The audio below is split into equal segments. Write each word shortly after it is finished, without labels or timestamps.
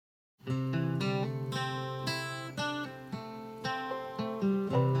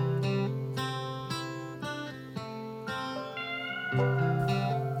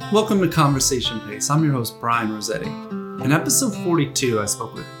Welcome to Conversation Pace. I'm your host, Brian Rossetti. In episode 42, I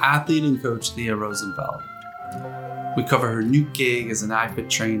spoke with athlete and coach Leah Rosenfeld. We cover her new gig as an iFit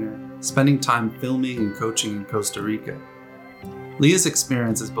trainer, spending time filming and coaching in Costa Rica. Leah's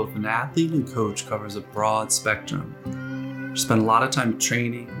experience as both an athlete and coach covers a broad spectrum. She spent a lot of time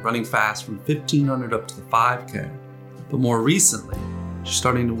training, running fast from 1,500 up to the 5K, but more recently, she's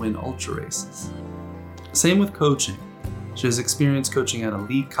starting to win ultra races. Same with coaching. She has experience coaching at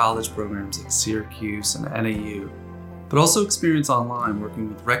elite college programs like Syracuse and NAU, but also experience online working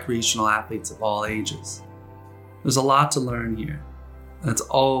with recreational athletes of all ages. There's a lot to learn here, and it's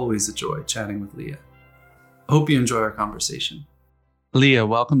always a joy chatting with Leah. I hope you enjoy our conversation. Leah,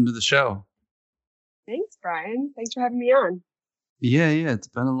 welcome to the show. Thanks, Brian. Thanks for having me on. Yeah, it's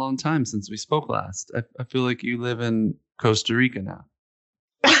been a long time since we spoke last. I feel like you live in Costa Rica now.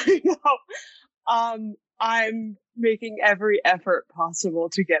 No, I'm making every effort possible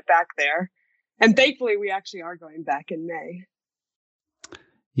to get back there. And thankfully, we actually are going back in May.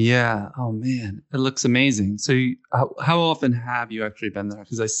 Yeah. Oh, man. It looks amazing. So how often have you actually been there?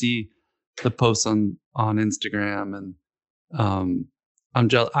 Because I see the posts on Instagram and I'm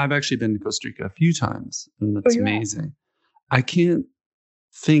jealous. I've actually been to Costa Rica a few times and it's amazing. I can't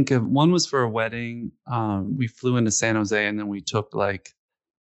think of, one was for a wedding. We flew into San Jose and then we took like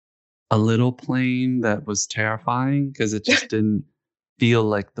a little plane that was terrifying because it just didn't feel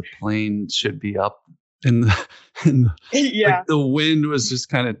like the plane should be up in the Yeah. Like the wind was just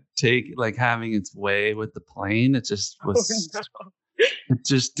kind of having its way with the plane. It just was, It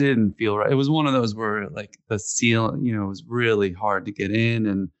just didn't feel right. It was one of those where like the ceiling, it was really hard to get in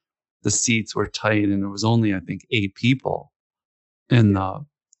and the seats were tight and there was only, I think, 8 people in the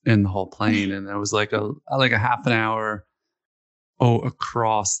whole plane. And there was like a half an hour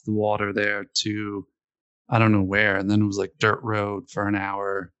across the water there to I don't know where, and then it was like dirt road for an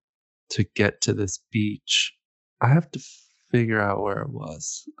hour to get to this beach. I have to figure out where it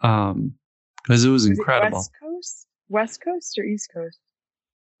was because it was incredible. West Coast or East Coast?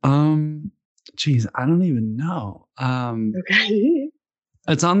 Geez, I don't even know. Okay,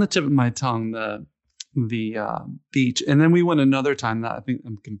 it's on the tip of my tongue, the beach, and then we went another time that I think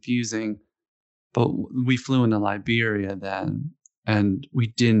I'm confusing, but we flew into Liberia then. And we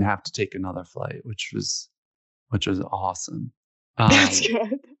didn't have to take another flight, which was awesome. That's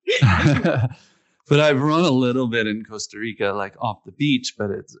good. But I've run a little bit in Costa Rica, like off the beach,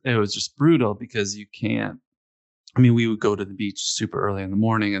 but it was just brutal because you can't. I mean, we would go to the beach super early in the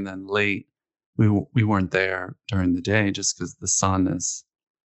morning, and then late we weren't there during the day just because the sun is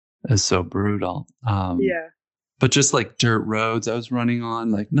so brutal. Yeah. But just like dirt roads, I was running on,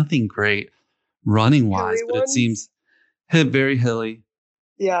 like nothing great running wise, but it seems. Very hilly.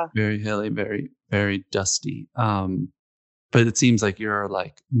 Yeah. Very hilly, very, very dusty. But it seems like you're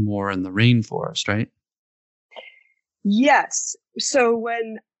like more in the rainforest, right? Yes. So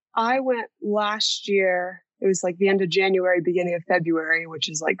when I went last year, it was like the end of January, beginning of February, which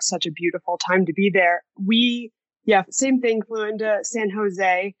is like such a beautiful time to be there. Same thing, flew into San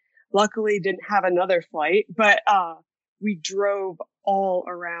Jose. Luckily didn't have another flight, but we drove all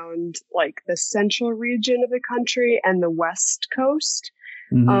around like the central region of the country and the West Coast.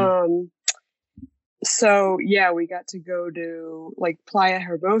 Mm-hmm. So yeah, we got to go to like Playa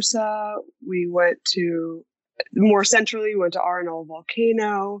Hermosa. We went to more centrally, we went to Arenal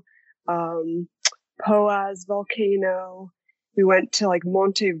Volcano, Poas Volcano. We went to like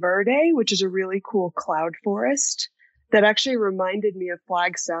Monte Verde, which is a really cool cloud forest that actually reminded me of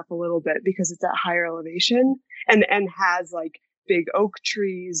Flagstaff a little bit because it's at higher elevation and has like big oak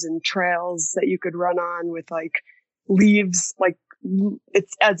trees and trails that you could run on with like leaves. Like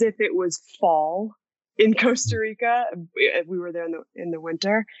it's as if it was fall in Costa Rica. We were there in the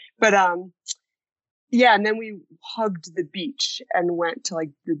winter, but and then we hugged the beach and went to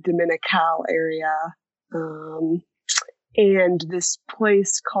like the Dominical area, and this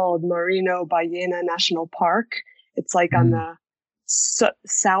place called Marino Ballena National Park. It's like on the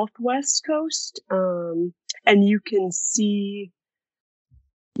southwest coast, and you can see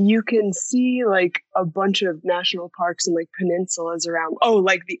like a bunch of national parks and like peninsulas around. Oh,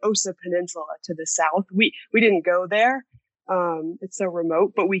 like the Osa Peninsula to the south. We didn't go there. It's so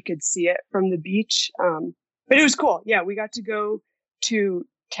remote, but we could see it from the beach. But it was cool. Yeah, we got to go to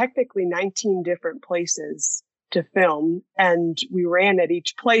technically 19 different places to film, and we ran at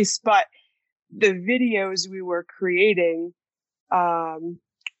each place. But the videos we were creating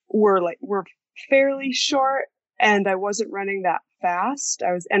were fairly short, and I wasn't running that fast.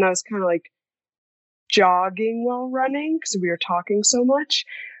 I was kind of like jogging while running because we were talking so much.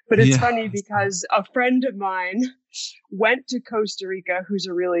 But it's funny because a friend of mine went to Costa Rica, who's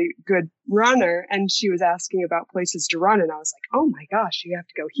a really good runner, and she was asking about places to run. And I was like, oh my gosh, you have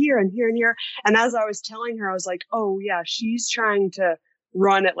to go here and here and here. And as I was telling her, I was like, oh yeah, she's trying to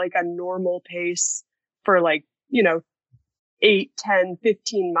run at like a normal pace for like, 8, 10,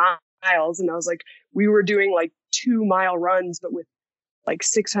 15 miles. And I was like, we were doing like 2-mile runs, but with like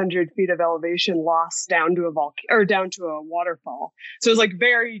 600 feet of elevation lost down to down to a waterfall. So it was like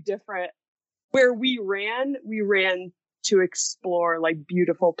very different. Where we ran to explore like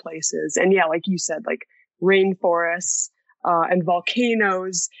beautiful places. And yeah, like you said, like rainforests, and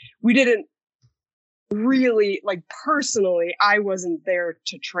volcanoes. We didn't really, like, personally, I wasn't there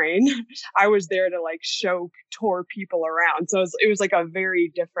to train. I was there to like tour people around. So it was like a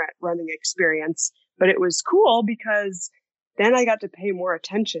very different running experience, but it was cool because then I got to pay more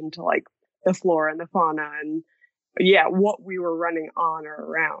attention to like the flora and the fauna and what we were running on or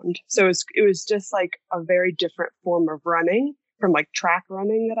around. So it was just like a very different form of running from like track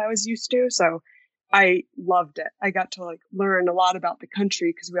running that I was used to. So I loved it. I got to like learn a lot about the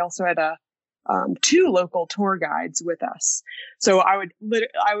country because we also had 2 local tour guides with us. So I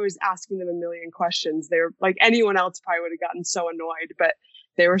was asking them a million questions. They were like, anyone else probably would have gotten so annoyed, but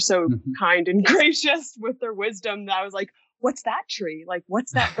they were so kind and gracious with their wisdom that I was like, what's that tree? Like,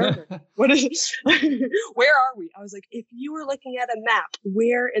 what's that bird? What is it? Where are we? I was like, if you were looking at a map,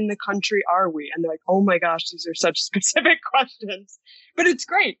 where in the country are we? And they're like, oh my gosh, these are such specific questions. But it's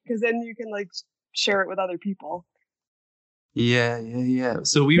great because then you can like share it with other people. Yeah.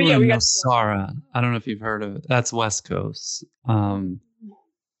 So we were in Nosara. I don't know if you've heard of it. That's West Coast.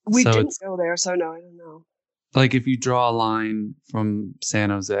 We didn't go there, so no, I don't know. Like if you draw a line from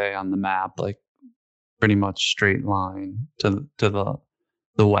San Jose on the map, like pretty much straight line to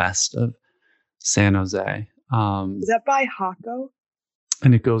the west of San Jose. Is that by Jaco?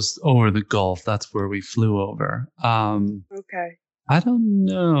 And it goes over the Gulf. That's where we flew over. Okay. I don't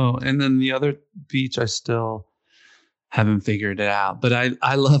know. And then the other beach, I still haven't figured it out. But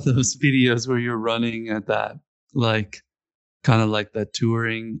I love those videos where you're running at that, like, kind of like that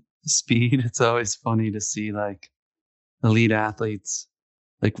touring speed. It's always funny to see like elite athletes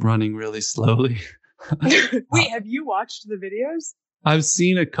like running really slowly. Wait, have you watched the videos? I've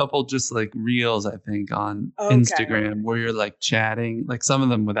seen a couple just like reels, I think, on Instagram where you're like chatting, like some of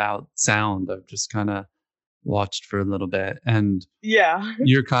them without sound. I've just kind of watched for a little bit. And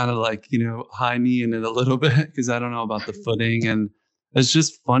you're kind of like, high kneeing it a little bit because I don't know about the footing. And it's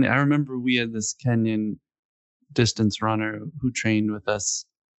just funny. I remember we had this Kenyan distance runner who trained with us.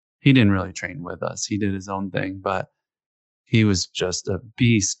 He didn't really train with us. He did his own thing, but he was just a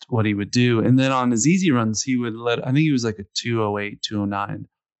beast what he would do. And then on his easy runs, he would I think he was like a 208, 209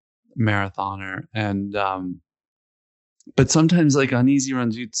 marathoner. And, but sometimes like on easy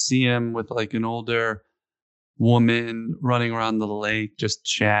runs, you'd see him with like an older woman running around the lake, just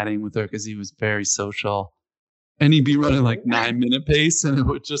chatting with her because he was very social. And he'd be running like 9-minute pace and it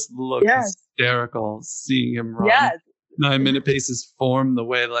would just look hysterical seeing him run 9-minute paces form the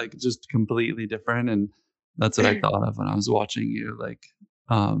way like just completely different. And that's what I thought of when I was watching you like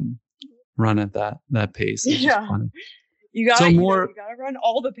run at that pace. It's just funny. You gotta run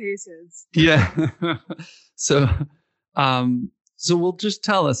all the paces. Yeah. So we'll just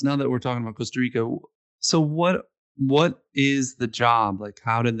tell us now that we're talking about Costa Rica. So what is the job? Like,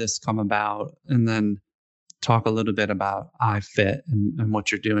 how did this come about? And then talk a little bit about iFit and what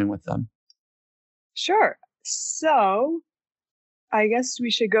you're doing with them. Sure. So I guess we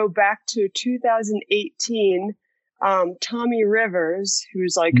should go back to 2018. Tommy Rivers,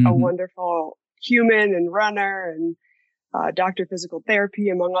 who's like a wonderful human and runner and doctor of physical therapy,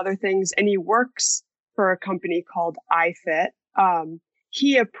 among other things. And he works for a company called iFit.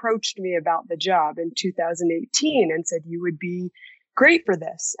 He approached me about the job in 2018 and said, you would be great for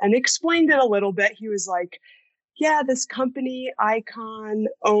this, and explained it a little bit. He was like, yeah, this company, Icon,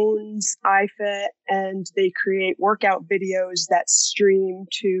 owns iFit, and they create workout videos that stream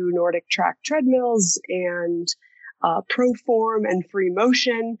to Nordic Track treadmills and Proform and Free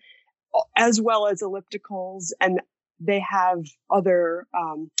Motion, as well as ellipticals. And they have other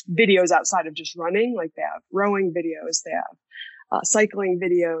videos outside of just running. Like they have rowing videos, they have cycling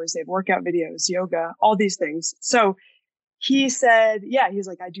videos, they have workout videos, yoga, all these things. So he said, he's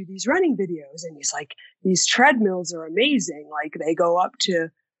like, I do these running videos. And he's like, these treadmills are amazing. Like they go up to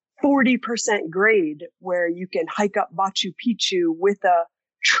 40% grade where you can hike up Machu Picchu with a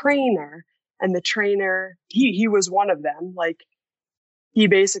trainer. And the trainer, he was one of them. Like he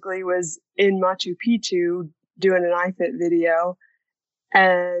basically was in Machu Picchu doing an iFit video.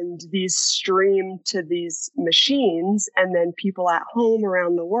 and these stream to these machines, and then people at home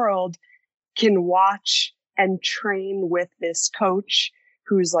around the world can watch and train with this coach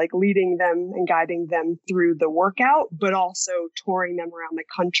who's like leading them and guiding them through the workout, but also touring them around the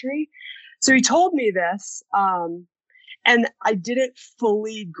country. So he told me this, and I didn't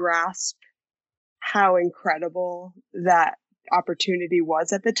fully grasp how incredible that opportunity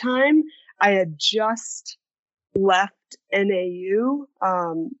was at the time. I had just left NAU.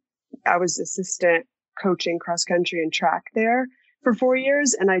 I was assistant coaching cross country and track there for 4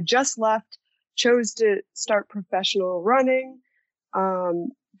 years, and I just left, chose to start professional running,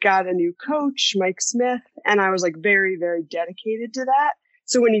 got a new coach, Mike Smith, and I was like very, very dedicated to that.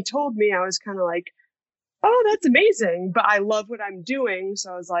 So when he told me, I was kind of like, oh, that's amazing, but I love what I'm doing.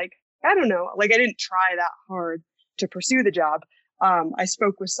 So I was like, I don't know, like I didn't try that hard to pursue the job. I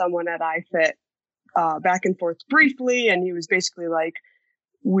spoke with someone at iFit back and forth briefly, and he was basically like,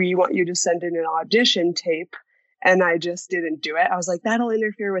 we want you to send in an audition tape. And I just didn't do it. I was like, that'll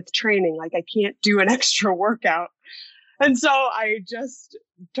interfere with training. Like I can't do an extra workout. And so I just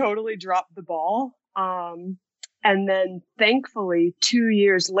totally dropped the ball. And then thankfully 2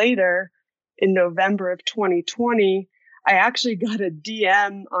 years later, in November of 2020, I actually got a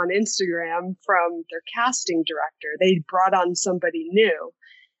DM on Instagram from their casting director. They brought on somebody new,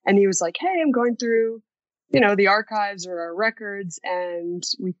 and he was like, hey, I'm going through, the archives or our records, and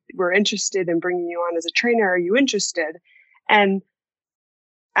we're interested in bringing you on as a trainer. Are you interested? And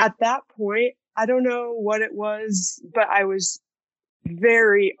at that point, I don't know what it was, but I was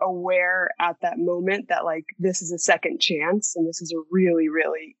very aware at that moment that like, this is a second chance and this is a really,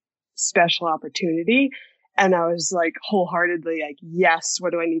 really special opportunity. And I was like wholeheartedly like, yes,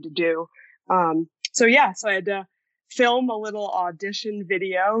 what do I need to do? So I had to film a little audition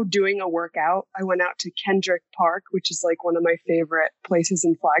video doing a workout. I went out to Kendrick Park, which is like one of my favorite places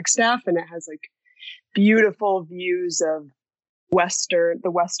in Flagstaff. And it has like beautiful views of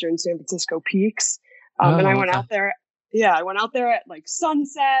the Western San Francisco peaks. And I went out there. Yeah, I went out there at like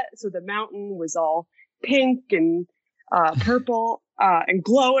sunset. So the mountain was all pink and purple and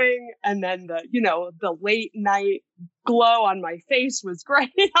glowing. And then the late night glow on my face was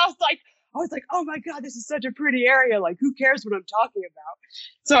great. I was like, oh my God, this is such a pretty area. Like, who cares what I'm talking about?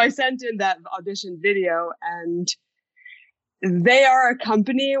 So I sent in that audition video, and they are a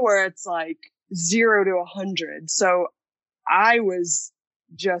company where it's like 0 to 100. So I was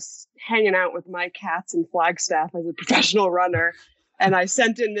just hanging out with my cats in Flagstaff as a professional runner. And I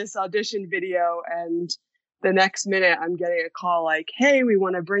sent in this audition video, and the next minute I'm getting a call like, hey, we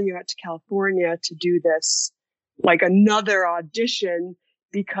want to bring you out to California to do this, like another audition,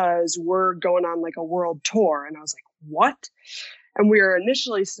 because we're going on like a world tour. And I was like, what? And we were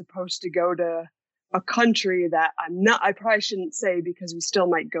initially supposed to go to a country that I probably shouldn't say because we still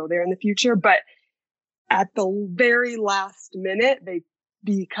might go there in the future. But at the very last minute,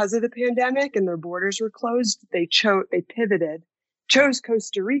 because of the pandemic and their borders were closed, they pivoted, chose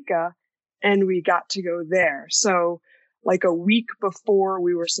Costa Rica, and we got to go there. So like a week before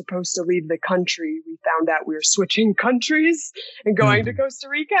we were supposed to leave the country, we found out we were switching countries and going to Costa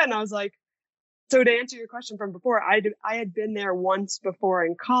Rica. And I was like, so to answer your question from before, I had been there once before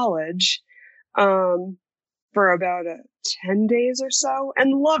in college, for about 10 days or so,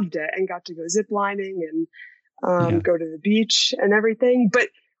 and loved it, and got to go zip lining and go to the beach and everything. But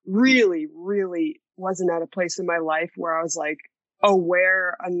really, really wasn't at a place in my life where I was like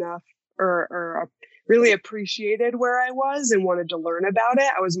aware enough or really appreciated where I was and wanted to learn about it.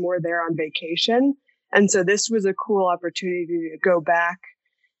 I was more there on vacation. And so this was a cool opportunity to go back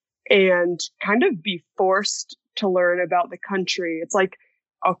and kind of be forced to learn about the country. It's like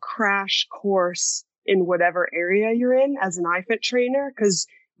a crash course in whatever area you're in as an iFit trainer, because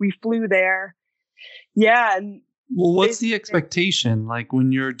we flew there. Yeah. And well, what's the expectation like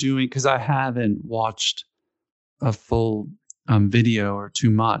when you're doing, because I haven't watched a full video or too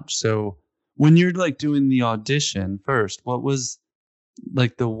much. So when you're like doing the audition first, what was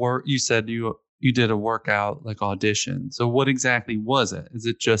like the work? You said you did a workout like audition. So what exactly was it? Is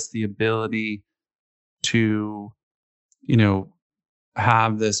it just the ability to,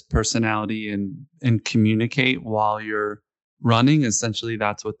 have this personality and communicate while you're running? Essentially,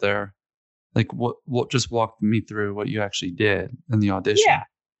 that's what they're like. What just walk me through what you actually did in the audition? Yeah,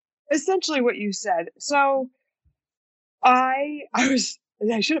 essentially what you said. So I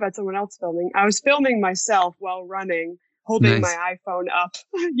should have had someone else filming. I was filming myself while running, holding my iPhone up.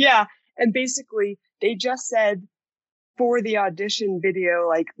 Yeah. And basically they just said for the audition video,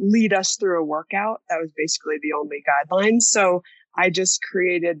 like lead us through a workout. That was basically the only guidelines. So I just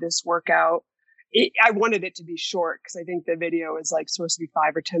created this workout I wanted it to be short because I think the video is like supposed to be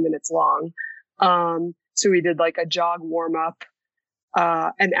 5 or 10 minutes long. So we did like a jog warm up.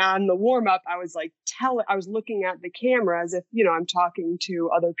 And on the warm up, I was like, I was looking at the camera as if, I'm talking to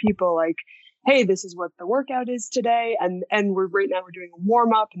other people like, hey, this is what the workout is today. And right now we're doing a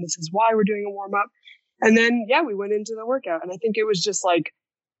warm up, and this is why we're doing a warm up. And then, we went into the workout, and I think it was just like,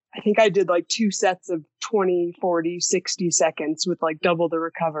 I think I did like 2 sets of 20, 40, 60 seconds with like double the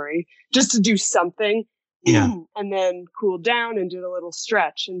recovery just to do something. Yeah. And then cooled down and did a little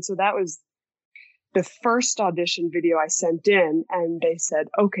stretch. And so that was the first audition video I sent in, and they said,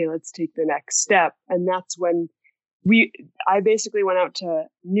 okay, let's take the next step. And that's when I basically went out to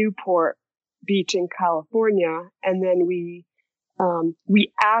Newport Beach in California. And then we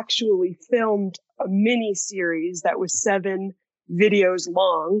actually filmed a mini series that was 7 videos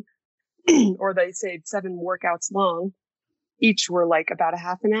long, or they say 7 workouts long. Each were like about a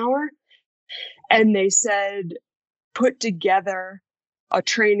half an hour. And they said, put together a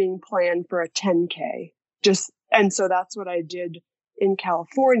training plan for a 10K. And so that's what I did in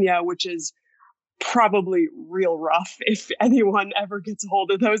California, which is probably real rough if anyone ever gets a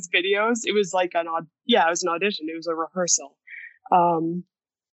hold of those videos. It was like it was an audition. It was a rehearsal.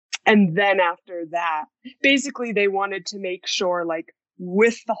 And then after that, basically they wanted to make sure, like,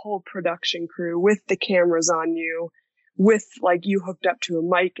 with the whole production crew, with the cameras on you, with like you hooked up to a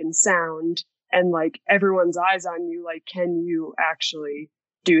mic and sound, and like everyone's eyes on you, like, can you actually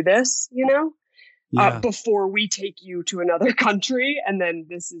do this, before we take you to another country? And then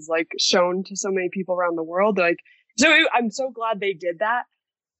this is like shown to so many people around the world. Like, I'm so glad they did that,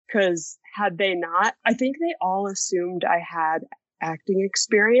 because had they not, I think they all assumed I had acting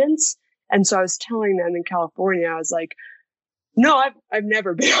experience. And so I was telling them in California, I was like, no, I've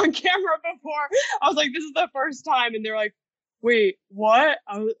never been on camera before. I was like, this is the first time. And they're like, wait, what?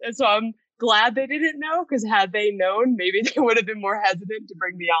 So I'm glad they didn't know, because had they known, maybe they would have been more hesitant to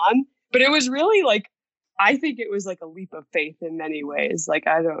bring me on. But it was really like, I think it was like a leap of faith in many ways. Like,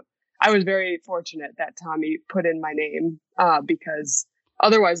 I was very fortunate that Tommy put in my name, because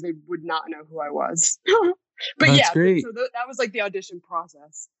otherwise they would not know who I was. But that's great. So that was like the audition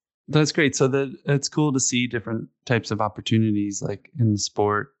process. That's great. So it's cool to see different types of opportunities, like in the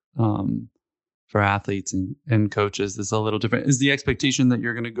sport, for athletes and coaches. Is a little different. Is the expectation that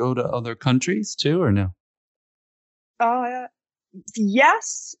you're going to go to other countries too, or no?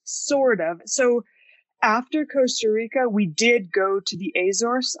 Yes, sort of. So after Costa Rica, we did go to the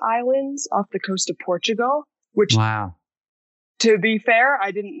Azores Islands off the coast of Portugal, which, wow. To be fair, I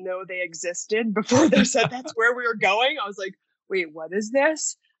didn't know they existed before they said that's where we were going. I was like, wait, what is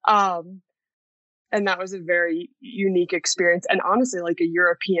this? And that was a very unique experience, and honestly, like a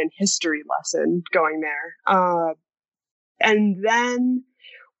European history lesson going there. And then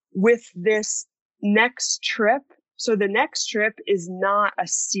with this next trip, so the next trip is not a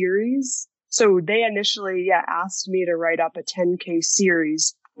series. So they initially, asked me to write up a 10K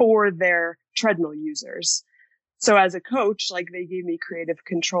series for their treadmill users. So as a coach, like, they gave me creative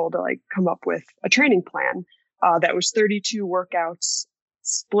control to like come up with a training plan that was 32 workouts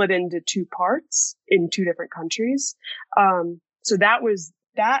split into 2 parts in 2 different countries. So that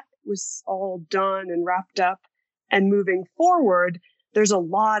was all done and wrapped up. And moving forward, there's a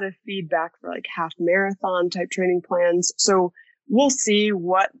lot of feedback for like half marathon type training plans. So we'll see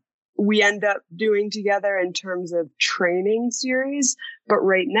what we end up doing together in terms of training series. But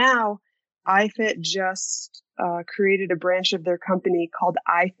right now, iFit just created a branch of their company called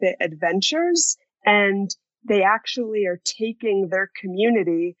iFit Adventures, and they actually are taking their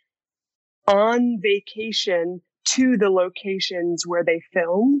community on vacation to the locations where they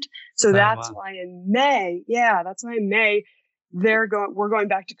filmed. So why in May, we're going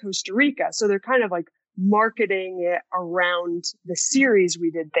back to Costa Rica. So they're kind of like marketing it around the series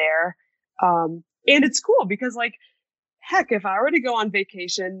we did there. And it's cool because, like, heck, if I were to go on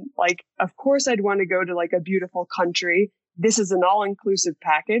vacation, like, of course I'd want to go to like a beautiful country. This is an all-inclusive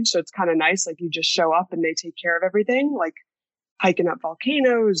package, so it's kind of nice. Like, you just show up and they take care of everything, like hiking up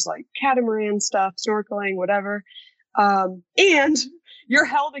volcanoes, like catamaran stuff, snorkeling, whatever. And you're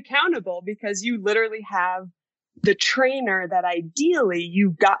held accountable because you literally have the trainer that ideally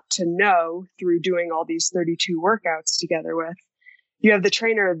you got to know through doing all these 32 workouts together with. You have the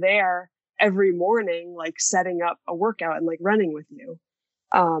trainer there every morning, like setting up a workout and like running with you.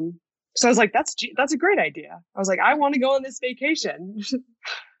 So I was like, that's a great idea. I was like, I want to go on this vacation.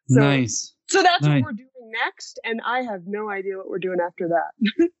 Nice. So that's what we're doing next. And I have no idea what we're doing after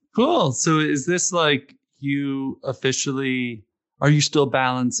that. Cool. So is this like you officially, are you still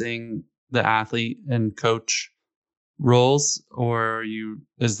balancing the athlete and coach roles, or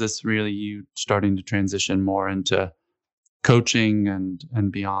is this really you starting to transition more into coaching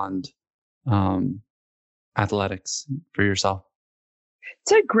and beyond athletics for yourself?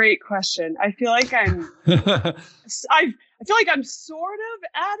 It's a great question. I feel like I feel like I'm sort of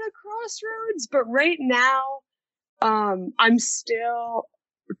at a crossroads, but right now, I'm still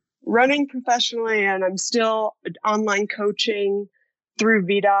running professionally and I'm still online coaching through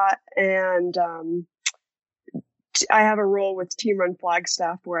VDOT. And, I have a role with Team Run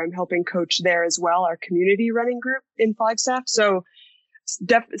Flagstaff where I'm helping coach there as well, our community running group in Flagstaff. So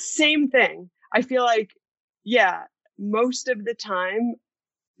same thing. I feel like, yeah, most of the time,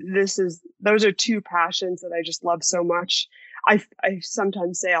 those are two passions that I just love so much. I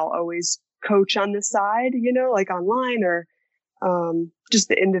sometimes say I'll always coach on the side, like online or just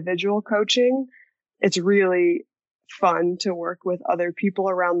the individual coaching. It's really fun to work with other people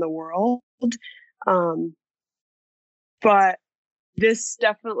around the world. But this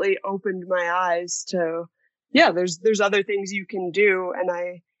definitely opened my eyes to, there's other things you can do. And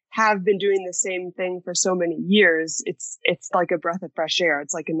I have been doing the same thing for so many years. It's like a breath of fresh air.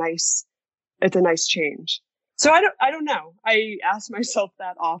 It's a nice change. So I don't know. I ask myself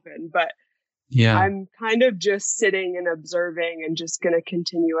that often, but yeah, I'm kind of just sitting and observing and just going to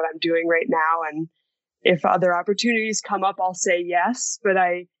continue what I'm doing right now. And if other opportunities come up, I'll say yes, but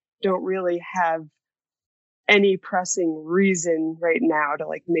I don't really have any pressing reason right now to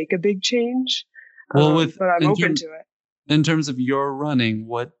like make a big change. Well, but I'm open to it. In terms of your running,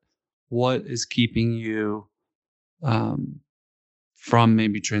 what is keeping you from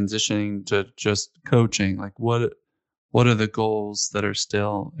maybe transitioning to just coaching? Like what are the goals that are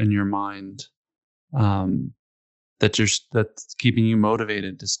still in your mind that's keeping you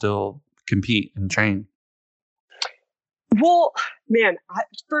motivated to still compete and train? Well, man,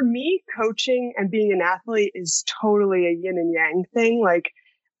 for me, coaching and being an athlete is totally a yin and yang thing. Like,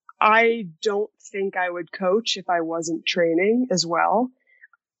 I don't think I would coach if I wasn't training as well.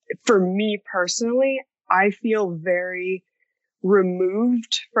 For me personally, I feel very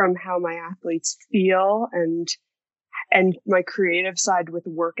removed from how my athletes feel and my creative side with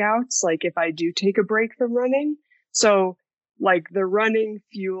workouts. Like if I do take a break from running. So like the running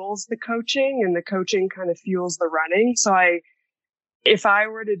fuels the coaching and the coaching kind of fuels the running. So if I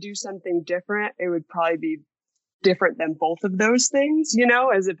were to do something different, it would probably be different than both of those things,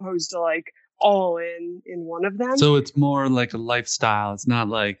 as opposed to like all in one of them. So it's more like a lifestyle. It's not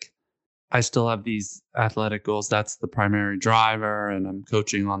like I still have these athletic goals. That's the primary driver and I'm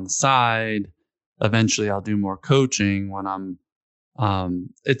coaching on the side. Eventually I'll do more coaching when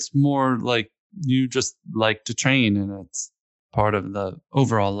it's more like you just like to train and it's part of the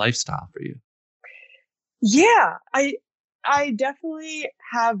overall lifestyle for you. Yeah, I definitely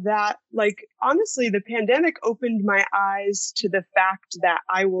have that. Like, honestly, the pandemic opened my eyes to the fact that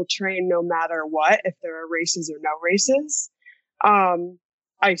I will train no matter what, if there are races or no races.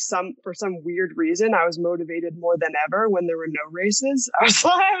 For some weird reason, I was motivated more than ever when there were no races. I was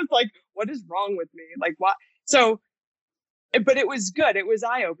like, what is wrong with me? Like, what? So, but it was good. It was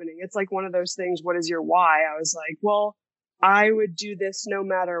eye-opening. It's like one of those things. What is your why? I was like, well, I would do this no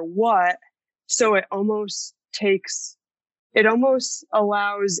matter what. So it almost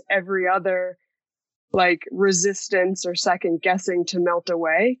allows every other like resistance or second guessing to melt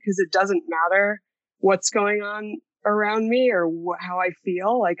away, because it doesn't matter what's going on around me or how I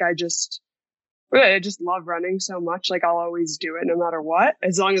feel. Like I just love running so much. Like I'll always do it no matter what,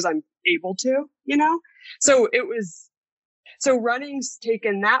 as long as I'm able to, So running's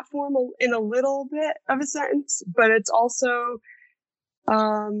taken that form in a little bit of a sense, but it's also,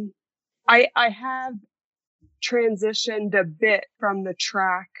 I have transitioned a bit from the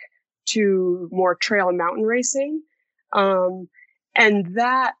track to more trail and mountain racing. And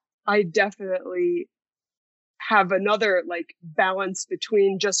that I definitely have another like balance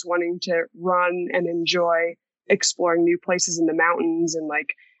between just wanting to run and enjoy exploring new places in the mountains and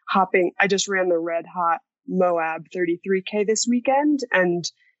like hopping. I just ran the Red Hot Moab 33K this weekend. And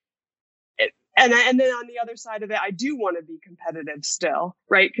then on the other side of it, I do want to be competitive still,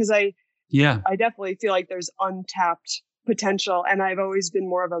 right? Because I definitely feel like there's untapped potential. And I've always been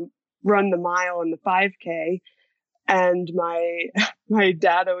more of a run the mile and the 5K. And my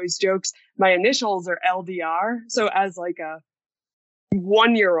dad always jokes, my initials are LDR. So as like a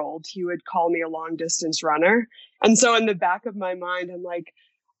 1-year-old, he would call me a long distance runner. And so in the back of my mind, I'm like,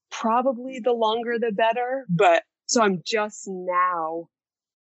 probably the longer the better. But so I'm just now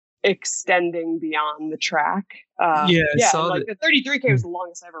extending beyond the track. Like the 33K was the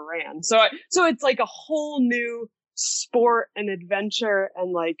longest I ever ran. So it's like a whole new sport and adventure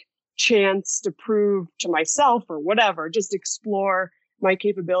and like chance to prove to myself or whatever, just explore my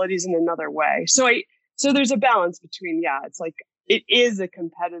capabilities in another way. So there's a balance between, it's like, it is a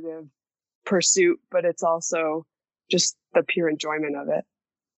competitive pursuit, but it's also just the pure enjoyment of it.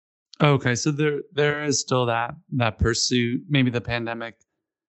 Okay. So there is still that pursuit. Maybe the pandemic,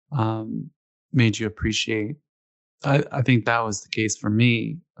 made you appreciate. I think that was the case for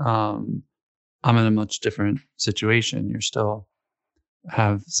me. I'm in a much different situation. You're still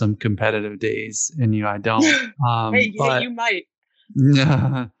have some competitive days in you. I don't. Hey, but you might.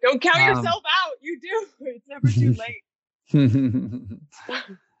 Yeah. Don't count yourself out. You do. It's never too late.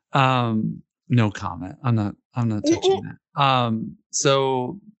 No comment. I'm not touching that.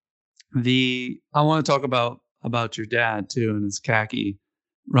 So I want to talk about your dad too and his khaki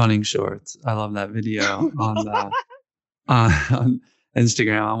running shorts. I love that video on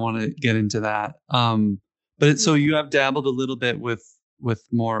Instagram. I want to get into that. But so you have dabbled a little bit with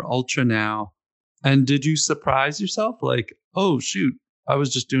more ultra now. And did you surprise yourself? Like, oh shoot, I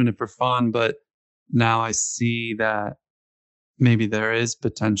was just doing it for fun, but now I see that maybe there is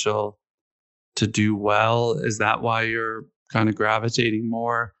potential to do well. Is that why you're kind of gravitating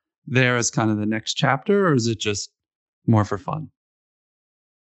more there as kind of the next chapter, or is it just more for fun?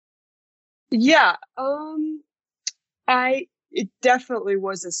 Yeah. It definitely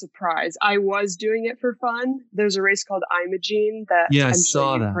was a surprise. I was doing it for fun. There's a race called Imogene that I'm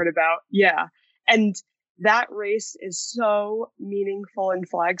sure you've heard about. Yeah. And that race is so meaningful in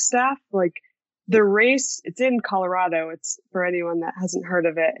Flagstaff. Like the race, it's in Colorado. It's for anyone that hasn't heard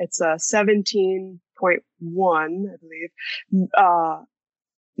of it. It's a 17.1, I believe,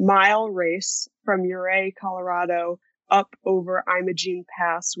 mile race from Ouray, Colorado, up over Imogene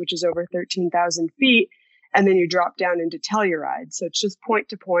Pass, which is over 13,000 feet. And then you drop down into Telluride. So it's just point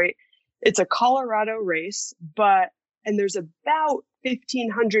to point. It's a Colorado race, and there's about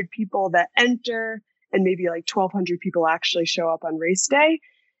 1,500 people that enter, and maybe like 1,200 people actually show up on race day.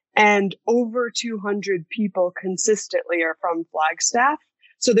 And over 200 people consistently are from Flagstaff.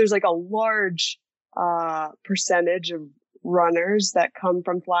 So there's like a large percentage of runners that come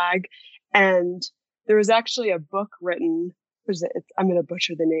from Flag. And there was actually a book written. I'm going to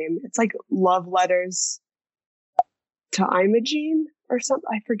butcher the name. It's like Love Letters to Imogene or something.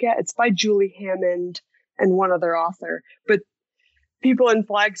 I forget. It's by Julie Hammond and one other author. But people in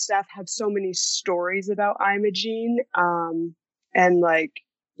Flagstaff have so many stories about Imogene. And like,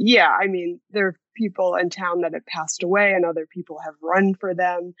 I mean, there are people in town that have passed away and other people have run for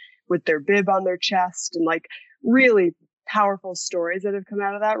them with their bib on their chest, and like really powerful stories that have come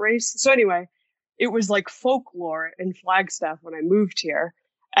out of that race. So anyway, it was like folklore in Flagstaff when I moved here.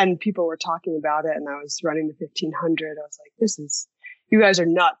 And people were talking about it, and I was running the 1,500. I was like, you guys are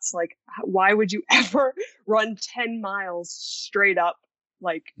nuts. Like, why would you ever run 10 miles straight up,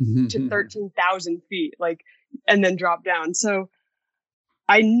 like to 13,000 feet, like, and then drop down? So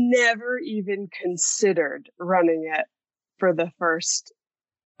I never even considered running it for the first,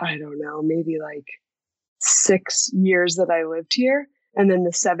 I don't know, maybe like 6 years that I lived here. And then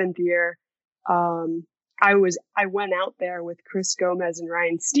the 7th year, I went out there with Chris Gomez and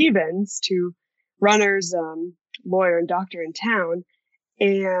Ryan Stevens, two runners, lawyer and doctor in town.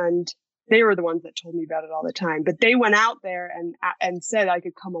 And they were the ones that told me about it all the time, but they went out there and said I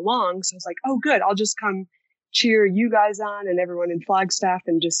could come along. So I was like, oh, good. I'll just come cheer you guys on and everyone in Flagstaff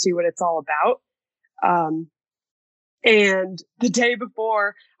and just see what it's all about. And the day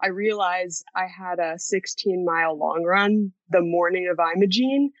before, I realized I had a 16-mile long run the morning of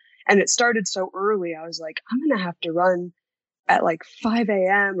Imogene. And it started so early. I was like, I'm going to have to run at like 5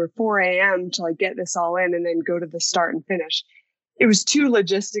 a.m. or 4 a.m. to like get this all in and then go to the start and finish. It was too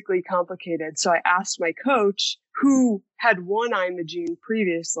logistically complicated. So I asked my coach, who had won Imogene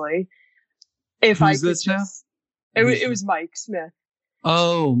previously, if Who's I could this just, now? It was Mike Smith.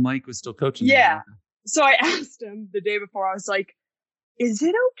 Oh, Mike was still coaching. Yeah. So I asked him the day before, I was like, is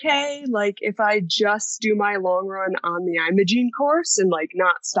it okay, like, if I just do my long run on the Imogene course and like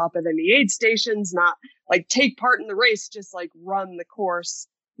not stop at any aid stations, not like take part in the race, just like run the course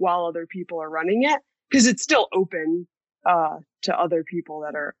while other people are running it? Because it's still open to other people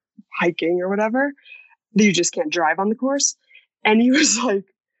that are hiking or whatever. You just can't drive on the course. And he was like,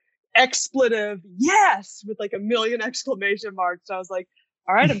 expletive, yes, with like a million exclamation marks. So I was like,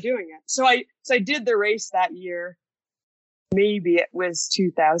 all right, I'm doing it. So I did the race that year. Maybe it was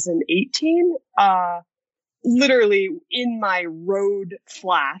 2018, literally in my road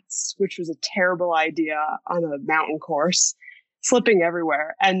flats, which was a terrible idea on a mountain course, slipping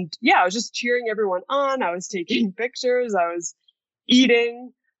everywhere. And I was just cheering everyone on. I was taking pictures. I was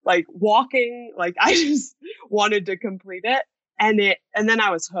eating, like walking, like I just wanted to complete it. And then I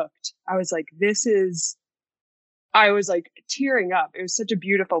was hooked. I was like, I was like tearing up. It was such a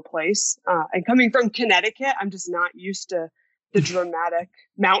beautiful place. And coming from Connecticut, I'm just not used to the dramatic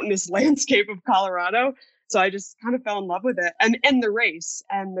mountainous landscape of Colorado. So I just kind of fell in love with it and the race.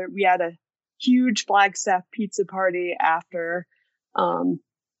 And we had a huge Flagstaff pizza party after,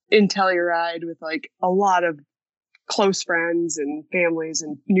 in Telluride with like a lot of close friends and families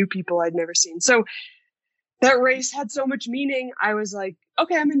and new people I'd never seen. So that race had so much meaning. I was like,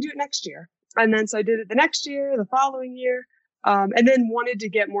 okay, I'm going to do it next year. And then so I did it the next year, the following year, and then wanted to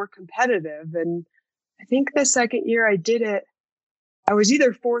get more competitive. And I think the second year I did it, I was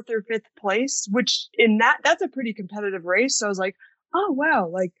either fourth or fifth place, which that's a pretty competitive race. So I was like, oh, wow,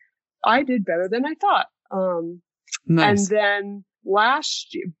 like I did better than I thought. Nice. And then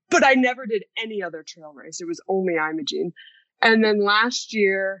last year, but I never did any other trail race. It was only Imogene. And then last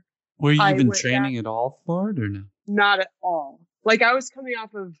year, were you even training at all for it or no? Not at all. Like I was coming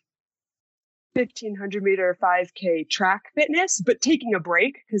off of 1,500 meter 5K track fitness, but taking a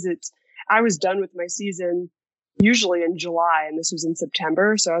break because I was done with my season usually in July and this was in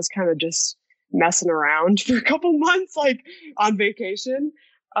September. So I was kind of just messing around for a couple months, like on vacation.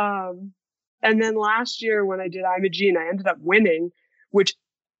 And then last year when I did Imogene, I ended up winning, which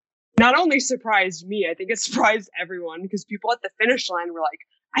not only surprised me, I think it surprised everyone because people at the finish line were like,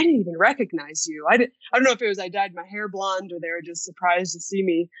 I didn't even recognize you. I don't know if it was I dyed my hair blonde or they were just surprised to see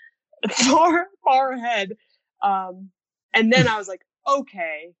me far ahead. And then I was like,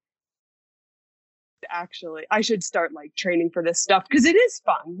 okay, actually, I should start like training for this stuff because it is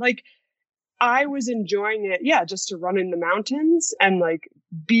fun. Like I was enjoying it. Yeah. Just to run in the mountains and like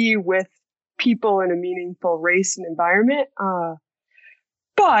be with people in a meaningful race and environment.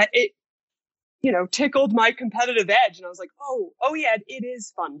 But it, tickled my competitive edge. And I was like, oh yeah, it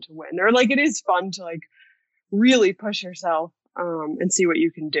is fun to win. Or like, it is fun to like really push yourself, and see what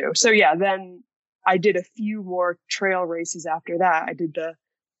you can do. So yeah, then I did a few more trail races after that. I did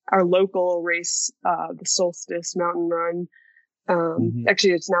our local race, the Solstice Mountain Run.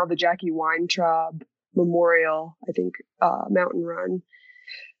 Actually it's now the Jackie Weintraub Memorial, I think, mountain run.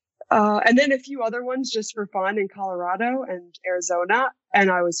 And then a few other ones just for fun in Colorado and Arizona. And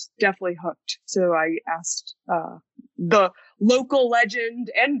I was definitely hooked. So I asked, the local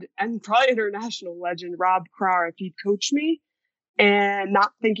legend and probably international legend, Rob Krar, if he'd coach me and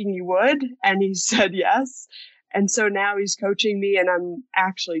not thinking he would. And he said yes. And so now he's coaching me and I'm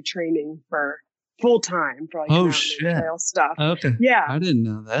actually training for full time for like trail stuff. Okay. Yeah. I didn't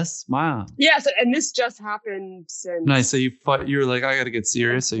know this. Wow. Yeah. So, and this just happened since. Nice. So you were like, I got to get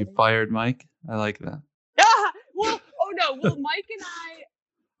serious. So you fired Mike. I like that. Well, Mike and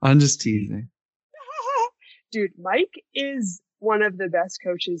I'm just teasing. Dude, Mike is one of the best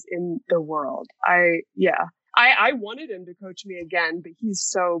coaches in the world. I wanted him to coach me again, but he's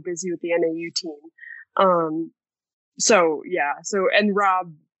so busy with the NAU team. So yeah. So, and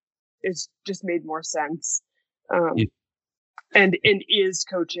Rob, it's just made more sense. And is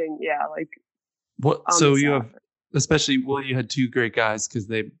coaching. Yeah. Like what, so you have, especially, you had two great guys because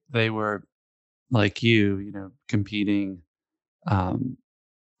they were like you, competing,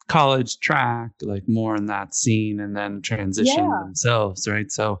 college track, like more in that scene and then transitioning themselves.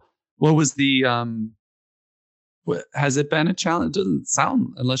 Right. So what was has it been a challenge? It doesn't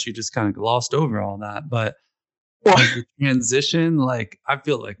sound, unless you just kind of glossed over all that, but the transition, like I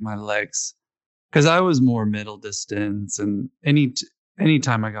feel like my legs, because I was more middle distance, and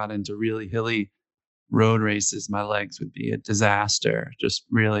anytime I got into really hilly road races, my legs would be a disaster. Just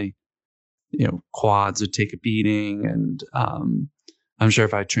really, quads would take a beating, and I'm sure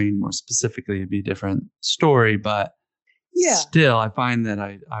if I trained more specifically, it'd be a different story. But still, I find that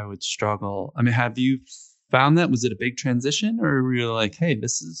I would struggle. I mean, have you found that? Was it a big transition, or were you like, hey,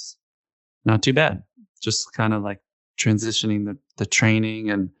 this is not too bad? Just kind of like transitioning the training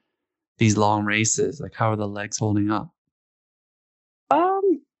and these long races, like how are the legs holding up?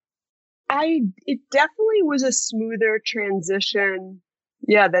 It definitely was a smoother transition,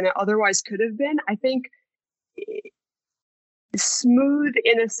 than it otherwise could have been. I think smooth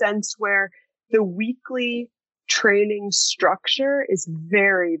in a sense where the weekly training structure is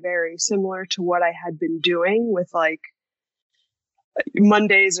very, very similar to what I had been doing with like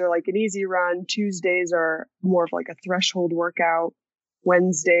Mondays are like an easy run. Tuesdays are more of like a threshold workout.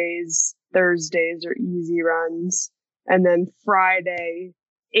 Wednesdays, Thursdays are easy runs. And then Friday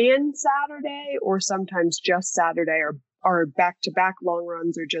and Saturday, or sometimes just Saturday, are back-to-back long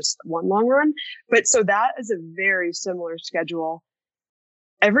runs or just one long run. But so that is a very similar schedule.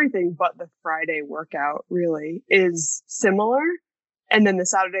 Everything but the Friday workout really is similar. And then the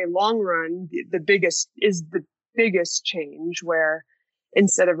Saturday long run, the biggest is biggest change where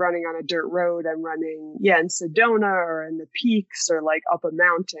instead of running on a dirt road, I'm running, in Sedona or in the peaks or like up a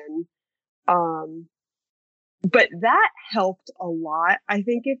mountain. But that helped a lot. I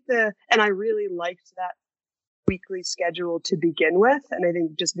think and I really liked that weekly schedule to begin with. And I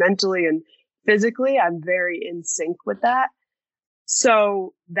think just mentally and physically, I'm very in sync with that.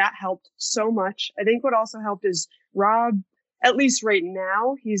 So that helped so much. I think what also helped is Rob, at least right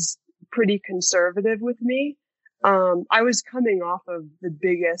now, he's pretty conservative with me. I was coming off of the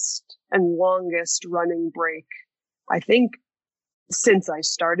biggest and longest running break, I think, since I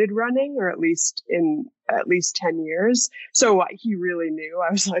started running, or at least 10 years. So he really knew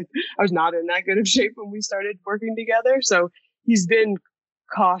I was not in that good of shape when we started working together. So he's been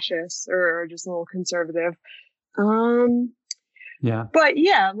cautious or just a little conservative. Yeah. But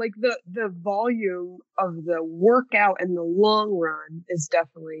yeah, like the volume of the workout and the long run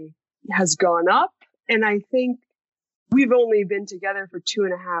has gone up. And I think we've only been together for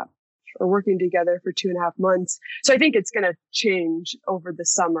 2.5 or working together for 2.5 months. So I think it's going to change over the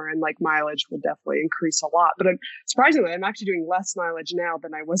summer, and like mileage will definitely increase a lot. But surprisingly, I'm actually doing less mileage now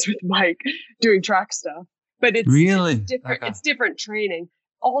than I was with Mike doing track stuff. But it's really different. Okay. It's different training.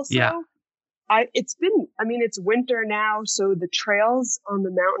 Also, it's winter now, so the trails on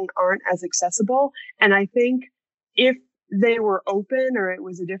the mountain aren't as accessible. And I think if they were open or it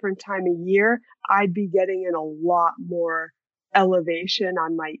was a different time of year, I'd be getting in a lot more elevation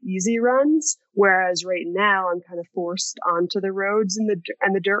on my easy runs. Whereas right now I'm kind of forced onto the roads and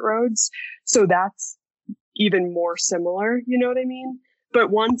the dirt roads. So that's even more similar. You know what I mean? But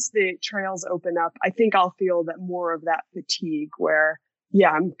once the trails open up, I think I'll feel that more of that fatigue where,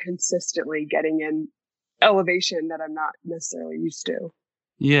 I'm consistently getting in elevation that I'm not necessarily used to.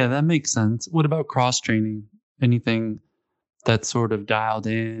 Yeah, that makes sense. What about cross training? Anything that's sort of dialed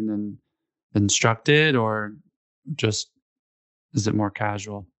in and instructed, or just is it more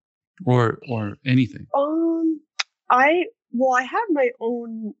casual, or anything? I have my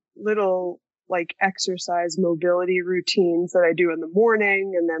own little like exercise mobility routines that I do in the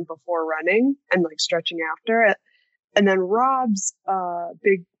morning and then before running and like stretching after it. And then Rob's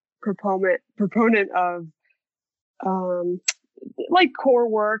big proponent of like core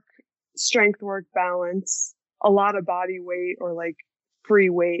work, strength work, balance, a lot of body weight or like free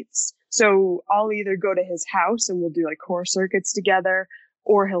weights. So I'll either go to his house and we'll do like core circuits together,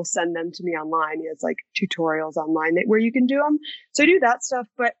 or he'll send them to me online. He has like tutorials online where you can do them. So I do that stuff,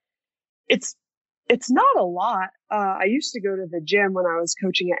 but it's not a lot. I used to go to the gym when I was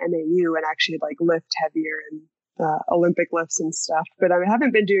coaching at NAU and actually like lift heavier and Olympic lifts and stuff, but I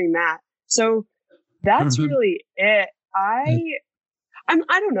haven't been doing that. So that's really it. I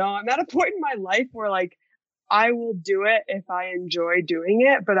don't know. I'm at a point in my life where like I will do it if I enjoy doing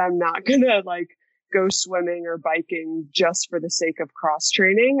it, but I'm not gonna like go swimming or biking just for the sake of cross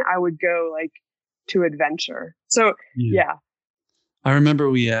training. I would go like to adventure. So yeah. I remember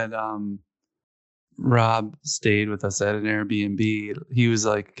we had Rob stayed with us at an Airbnb. He was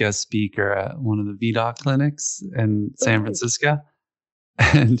like guest speaker at one of the VDOC clinics in San Francisco.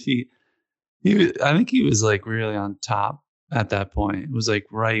 And I think he was like really on top at that point. It was like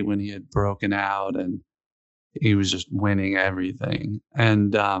right when he had broken out and he was just winning everything.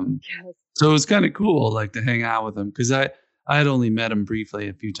 And so it was kind of cool like to hang out with him, because I had only met him briefly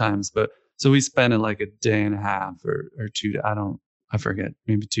a few times, but so we spent like a day and a half or 2, I forget,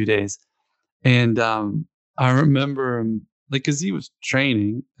 maybe 2 days. And I remember him like, cause he was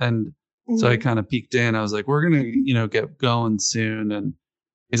training, and so I kind of peeked in. I was like, we're going to, get going soon. And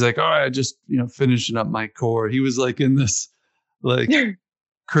he's like, all right, just, finishing up my core. He was like in this like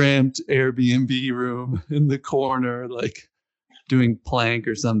cramped Airbnb room in the corner, like doing plank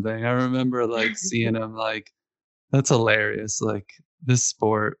or something. I remember like seeing him like, that's hilarious. Like this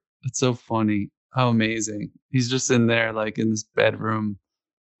sport, it's so funny. How amazing. He's just in there, like in this bedroom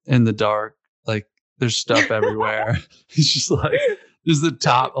in the dark, like there's stuff everywhere. He's just like, there's the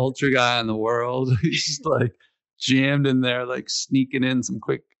top ultra guy in the world. He's just like jammed in there, like sneaking in some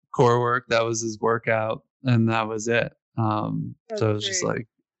quick core work. That was his workout, and that was it. So it was just like,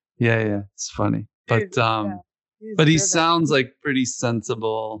 yeah, it's funny. But but he sounds like pretty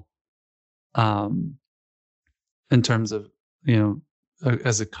sensible in terms of,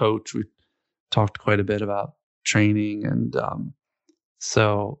 as a coach, we talked quite a bit about training, and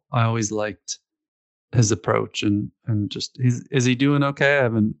so I always liked his approach, and just is he doing okay? I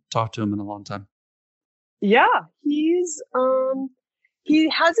haven't talked to him in a long time. Yeah, he's he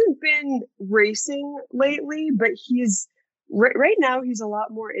hasn't been racing lately, but he's right now he's a lot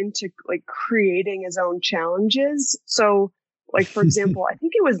more into like creating his own challenges. So like, for example, I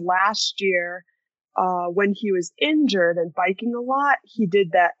think it was last year, when he was injured and biking a lot, he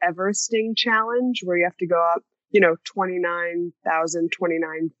did that Everesting challenge where you have to go up, 29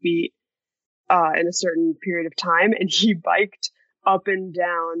 feet in a certain period of time. And he biked up and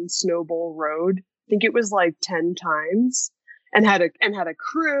down Snowball Road. I think it was like 10 times and had a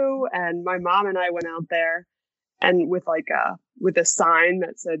crew. And my mom and I went out there and with a sign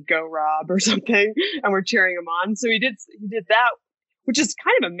that said "Go Rob" or something, and we're cheering him on. So he did that, which is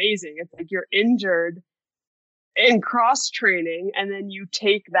kind of amazing. It's like you're injured in cross training, and then you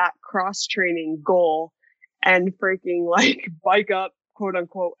take that cross training goal and freaking like bike up, quote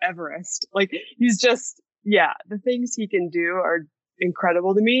unquote, Everest. Like he's just, the things he can do are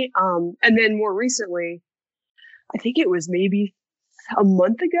incredible to me. And then more recently, I think it was maybe a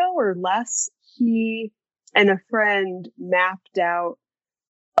month ago or less, he and a friend mapped out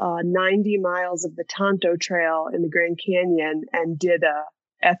 90 miles of the Tonto Trail in the Grand Canyon and did a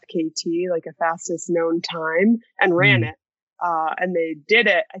FKT, like a fastest known time, and ran it. And they did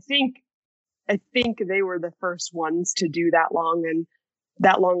it. I think they were the first ones to do that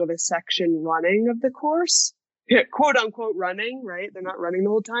long of a section running of the course, quote unquote running, right? They're not running the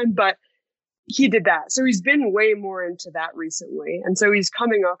whole time, but he did that. So he's been way more into that recently. And so he's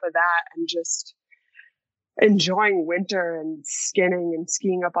coming off of that and just enjoying winter and skinning and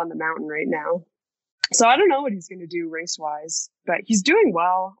skiing up on the mountain right now. So I don't know what he's going to do race wise, but he's doing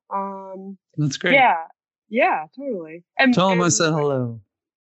well. That's great. Yeah, totally. Tell him I said hello.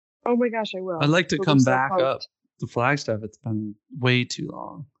 Oh my gosh, I will. I'd like to come back up to Flagstaff. It's been way too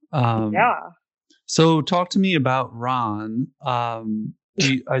long. So talk to me about Ron.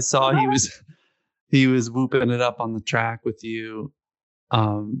 I saw he was whooping it up on the track with you.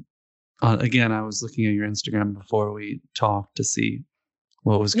 Again, I was looking at your Instagram before we talked to see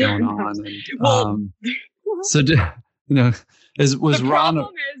what was going on. And, so, was Ron?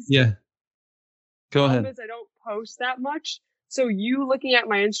 Yeah. Go ahead. I don't post that much. So you looking at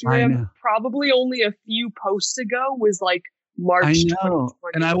my Instagram, probably only a few posts ago was like March 2020.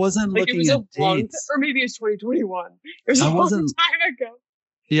 And I wasn't looking at dates. Or maybe it's 2021. It was a long time ago.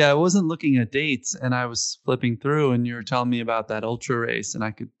 Yeah, I wasn't looking at dates, and I was flipping through, and you were telling me about that ultra race, and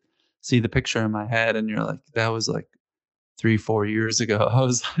I could see the picture in my head, and you're like, that was like 3-4 years ago. I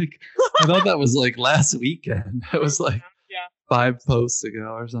was like, I thought that was like last weekend. It was like 5 posts ago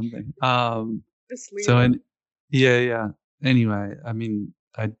or something. Anyway, I mean,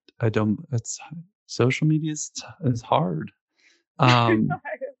 I don't. It's social media is hard. But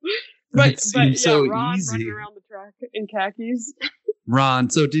it seems so Ron easy. Running around the track in khakis. Ron,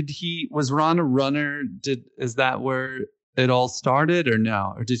 so was Ron a runner? Is that where it all started, or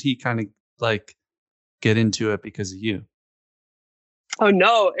no? Or did he kind of like get into it because of you? Oh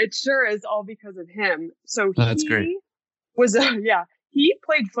no, it sure is all because of him. So that's great. He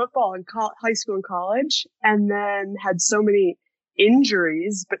played football in high school and college, and then had so many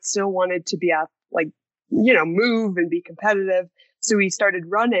injuries, but still wanted to be move and be competitive. So he started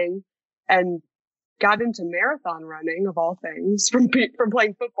running and got into marathon running, of all things, from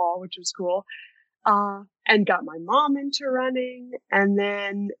playing football, which was cool. And got my mom into running, and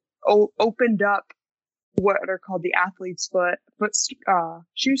then opened up what are called the Athlete's Foot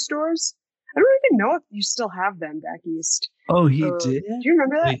shoe stores. I don't even know if you still have them back east. Oh, he did? Do you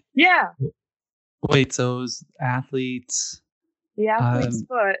remember that? Wait. Yeah. Wait, so it was Athlete's... The Athlete's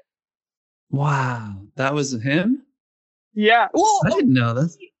Foot. Wow. That was him? Yeah. Well, I didn't know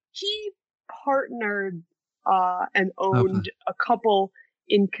this. He partnered and owned a couple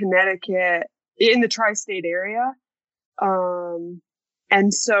in Connecticut, in the tri-state area.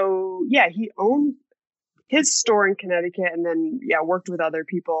 And so, he owned his store in Connecticut, and then, worked with other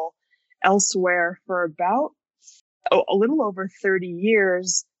people elsewhere for about a little over 30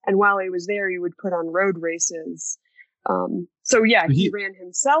 years. And while he was there, he would put on road races. He ran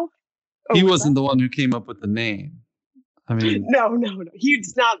himself. He wasn't the one who came up with the name. I mean, no. He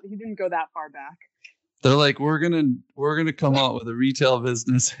didn't go that far back. They're like, we're gonna come out with a retail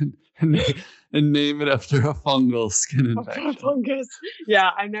business and name it after a fungal skin infection. Fungus. Yeah,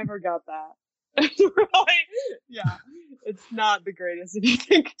 I never got that. It's not the greatest if you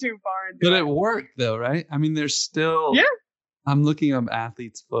think too far into But it worked though, right? I mean, there's still. Yeah. I'm looking up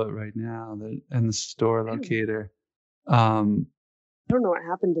Athlete's Foot right now, and the store locator. I don't know what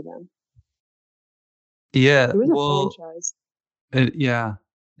happened to them. Yeah. It was a franchise.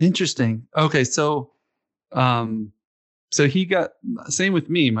 Interesting. Okay, so he got, same with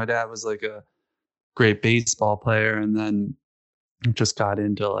me. My dad was like a great baseball player, and then just got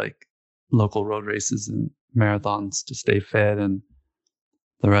into like local road races and marathons to stay fit, and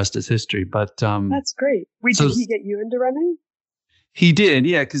the rest is history. But that's great. Did he get you into running? He did,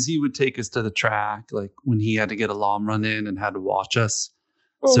 yeah, because he would take us to the track, like when he had to get a long run in and had to watch us.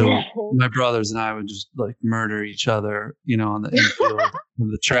 So Oh. my brothers and I would just like murder each other, on the infield of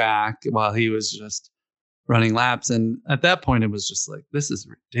the track while he was just running laps. And at that point, it was just like, this is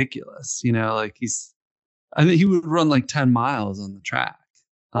ridiculous, like I think he would run like 10 miles on the track.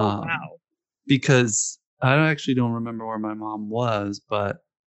 Oh, wow. Because I actually don't remember where my mom was, but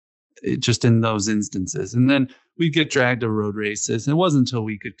just in those instances. And then we'd get dragged to road races. And it wasn't until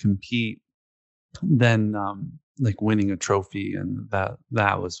we could compete then like winning a trophy, and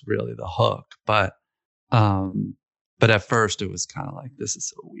that was really the hook. But at first it was kind of like, this is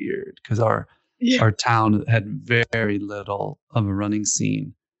so weird, because our town had very little of a running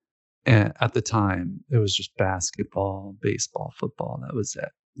scene. And at the time, it was just basketball, baseball, football. That was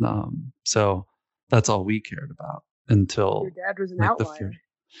it. So that's all we cared about until Your dad was an like outlier.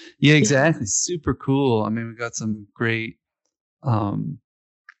 Yeah, exactly. Super cool. I mean, we got some great, some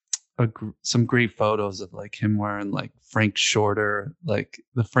great photos of like him wearing like Frank Shorter, like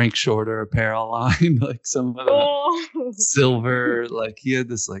the Frank Shorter apparel line, like some of the silver, like he had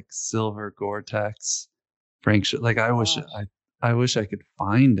this like silver Gore-Tex Frank Shorter. Like I wish I could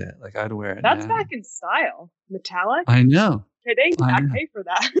find it. Like I'd wear it. That's now. back in style. Metallic. I know. Kidding? I'd pay for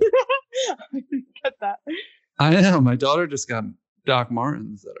that. I didn't get that. I know. My daughter just got Doc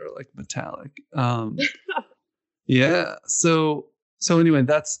Martens that are like metallic. Yeah. So anyway,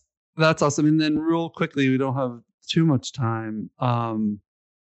 that's awesome. And then real quickly, we don't have too much time.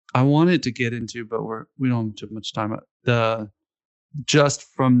 I wanted to get into, but we don't have too much time. Just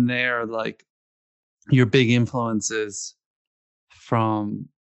from there, like your big influences from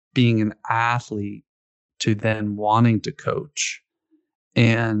being an athlete to then wanting to coach.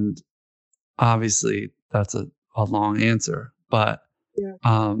 And obviously that's a long answer, but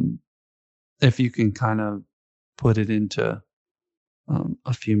if you can kind of put it into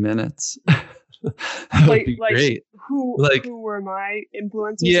a few minutes, that would be great. Who were my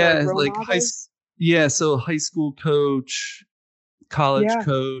influences? Yeah, so high school coach, college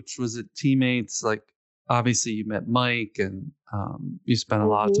coach, was it teammates? Like obviously you met Mike, and you spent a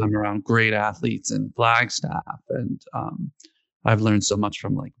lot of time around great athletes in Flagstaff, and I've learned so much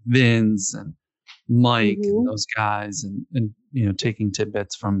from like Vince and Mike and those guys, and taking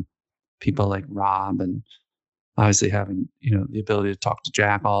tidbits from people like Rob, and obviously having the ability to talk to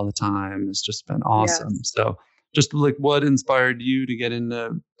Jack all the time has just been awesome. Yes. So just like what inspired you to get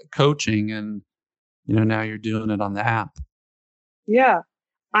into coaching, and now you're doing it on the app? Yeah,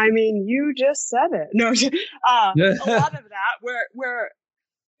 I mean, you just said it. No, a lot of that where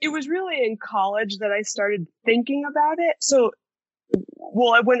it was really in college that I started thinking about it. So,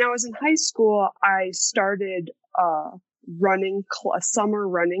 when I was in high school, I started a summer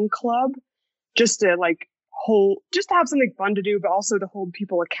running club, just to have something fun to do, but also to hold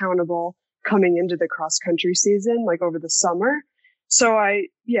people accountable coming into the cross country season, like over the summer. So I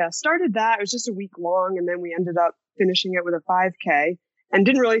started that. It was just a week long, and then we ended up finishing it with a 5K. And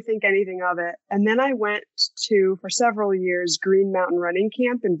didn't really think anything of it. And then I went to, for several years, Green Mountain Running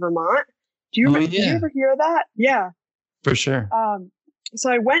Camp in Vermont. Did you ever hear that? Yeah. For sure. So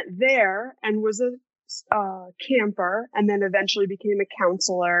I went there and was a camper, and then eventually became a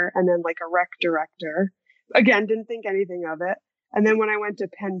counselor, and then like a rec director. Again, didn't think anything of it. And then when I went to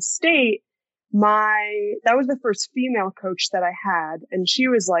Penn State, that was the first female coach that I had. And she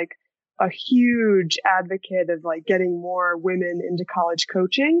was like a huge advocate of like getting more women into college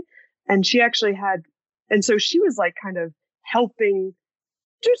coaching. And she actually so she was like kind of helping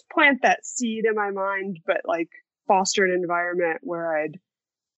just plant that seed in my mind, but like foster an environment where I'd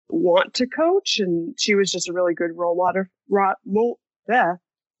want to coach. And she was just a really good role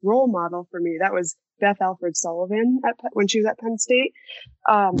model for me. That was Beth Alfred Sullivan when she was at Penn State.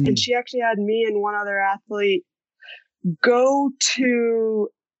 And she actually had me and one other athlete go to,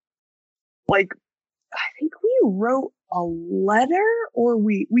 like, I think we wrote a letter, or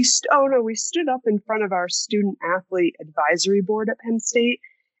we stood up in front of our student athlete advisory board at Penn State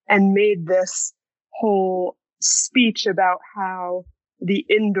and made this whole speech about how the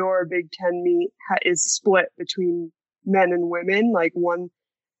indoor Big Ten meet is split between men and women. Like one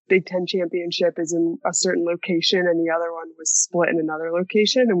Big Ten championship is in a certain location and the other one was split in another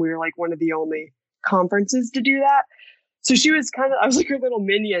location. And we were like one of the only conferences to do that. So she was I was like her little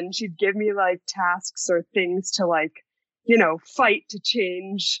minion. She'd give me like tasks or things to like, fight to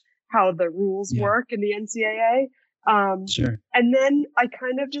change how the rules work in the NCAA. Sure. And then I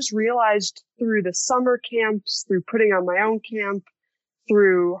kind of just realized through the summer camps, through putting on my own camp,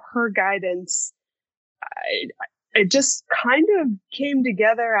 through her guidance, it just kind of came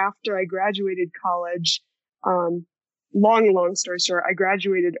together after I graduated college. long story short, I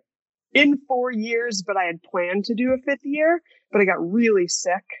graduated in 4 years, but I had planned to do a 5th year, but I got really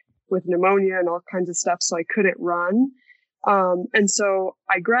sick with pneumonia and all kinds of stuff. So I couldn't run. And so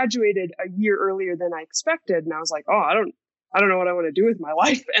I graduated a year earlier than I expected. And I was like, oh, I don't know what I want to do with my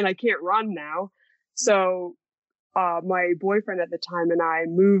life, and I can't run now. So, my boyfriend at the time and I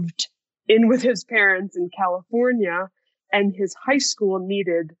moved in with his parents in California, and his high school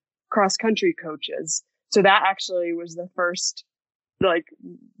needed cross country coaches. So that actually was the first like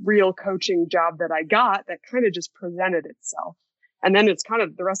real coaching job that I got that kind of just presented itself. And then it's kind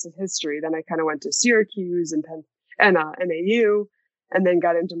of the rest of history. Then I kind of went to Syracuse and NAU, and then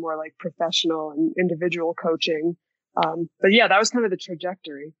got into more like professional and individual coaching. But yeah, that was kind of the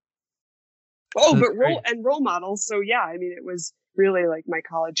trajectory. Oh, That's but great. role models. So yeah, I mean, it was really like my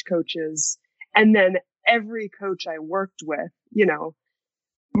college coaches, and then every coach I worked with, you know,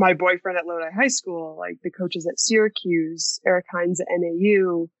 my boyfriend at Lodi High School, like the coaches at Syracuse, Eric Hines at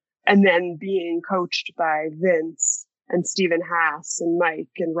NAU, and then being coached by Vince and Stephen Haas and Mike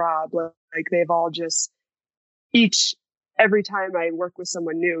and Rob, like they've all just every time I work with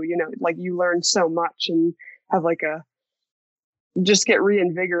someone new, you know, like you learn so much and have like just get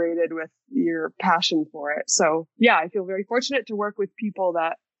reinvigorated with your passion for it. So yeah, I feel very fortunate to work with people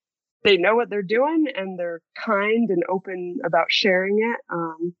that they know what they're doing and they're kind and open about sharing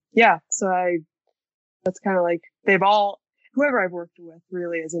it. Yeah. So that's kind of like whoever I've worked with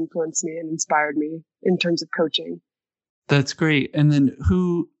really has influenced me and inspired me in terms of coaching. That's great. And then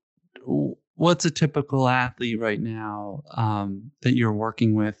what's a typical athlete right now that you're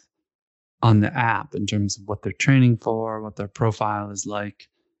working with on the app in terms of what they're training for, what their profile is like,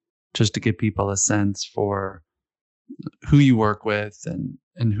 just to give people a sense for who you work with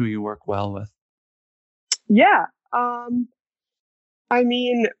and who you work well with? Yeah. I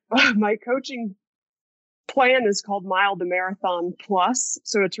mean, my coaching plan is called Mile to Marathon Plus.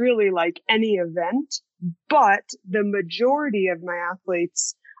 So it's really like any event, but the majority of my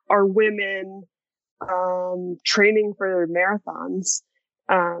athletes are women, training for their marathons.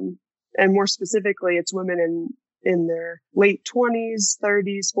 And more specifically, it's women in their late 20s,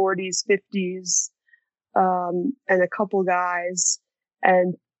 30s, 40s, 50s, and a couple guys.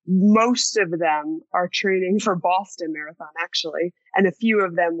 And most of them are training for Boston Marathon, actually. And a few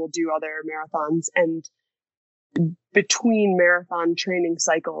of them will do other marathons. And between marathon training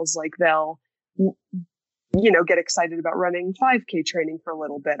cycles, like they'll, you know, get excited about running 5K training for a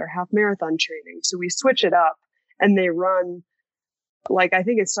little bit or half marathon training. So we switch it up and they run. Like, I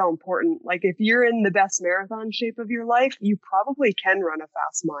think it's so important. Like, if you're in the best marathon shape of your life, you probably can run a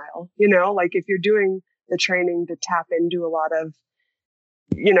fast mile, you know, like if you're doing the training to tap into a lot of,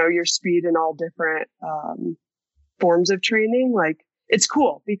 you know, your speed in all different, forms of training. Like, it's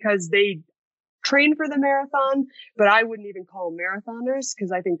cool because they train for the marathon, but I wouldn't even call them marathoners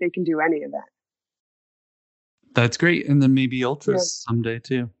because I think they can do any event. That's great. And then maybe ultras someday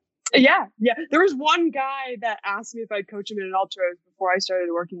too. Yeah. There was one guy that asked me if I'd coach him in an ultra before I started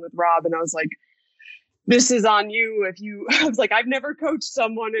working with Rob. And I was like, this is on you. I was like, I've never coached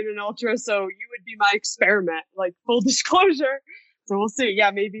someone in an ultra, so you would be my experiment, like full disclosure. So we'll see.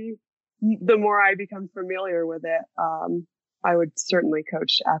 Yeah. Maybe the more I become familiar with it, I would certainly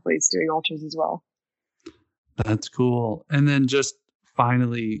coach athletes doing ultras as well. That's cool. And then just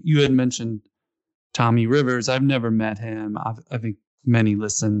finally, you had mentioned Tommy Rivers. I've never met him. I think many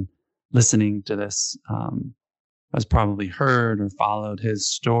listening to this has probably heard or followed his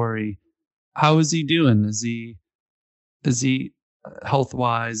story. How is he doing? Is he health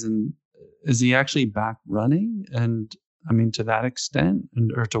wise, and is he actually back running? And I mean, to that extent,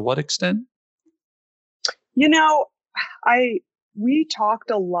 or to what extent? You know, we talked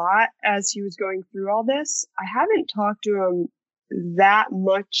a lot as he was going through all this. I haven't talked to him that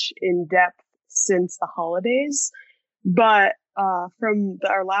much in depth since the holidays, but from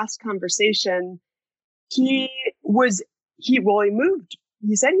our last conversation, he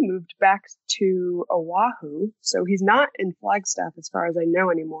said he moved back to Oahu. So he's not in Flagstaff as far as I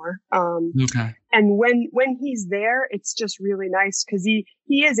know anymore. Okay. And when he's there, it's just really nice because he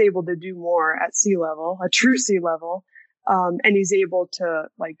is able to do more at sea level, a true sea level. And he's able to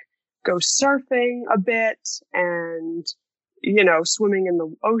like go surfing a bit and, you know, swimming in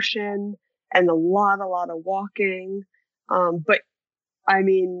the ocean and a lot of walking. But I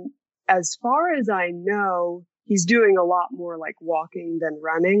mean, as far as I know, he's doing a lot more like walking than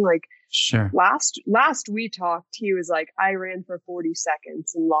running. Like, sure. Last we talked, he was like, I ran for 40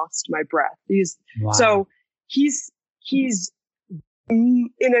 seconds and lost my breath. Wow. So he's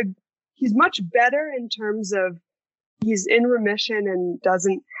much better in terms of he's in remission and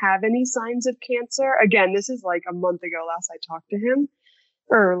doesn't have any signs of cancer. Again, this is like a month ago last I talked to him,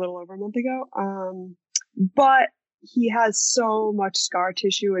 or a little over a month ago. But he has so much scar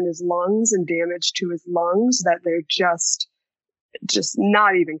tissue in his lungs and damage to his lungs that they're just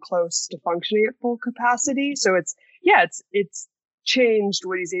not even close to functioning at full capacity. So it's changed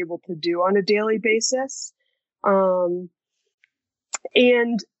what he's able to do on a daily basis. And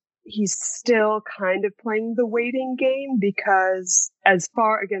he's still kind of playing the waiting game because as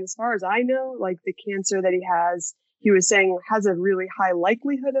far as I know, like the cancer that he was saying has a really high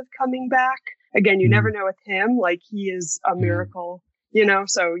likelihood of coming back. Again, you never know with him, like he is a miracle,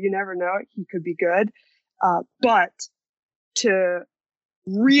 so you never know. He could be good. But to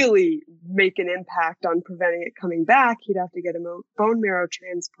really make an impact on preventing it coming back, he'd have to get a bone marrow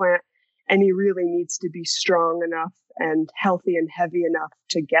transplant. And he really needs to be strong enough and healthy and heavy enough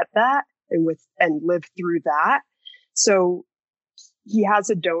to get that and live through that. So he has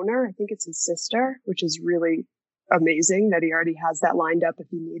a donor. I think it's his sister, which is really amazing that he already has that lined up if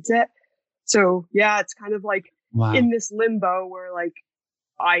he needs it. So yeah, it's kind of like in this limbo where like,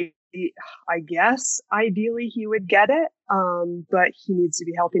 I guess ideally he would get it. But he needs to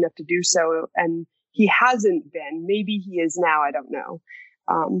be healthy enough to do so. And he hasn't been. Maybe he is now. I don't know.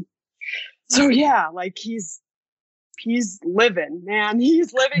 So yeah, like he's living, man.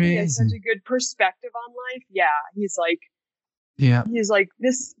 He's living. Crazy. He has such a good perspective on life. Yeah. He's like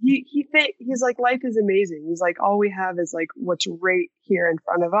this, he's like, life is amazing. He's like, all we have is like what's right here in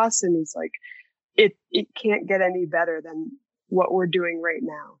front of us. And he's like, it can't get any better than what we're doing right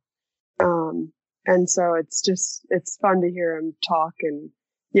now. And so it's fun to hear him talk, and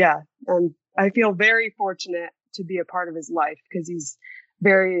I feel very fortunate to be a part of his life because he's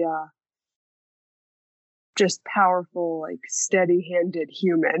very, just powerful, like steady-handed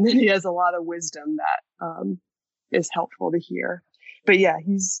human. And he has a lot of wisdom that, is helpful to hear. But yeah,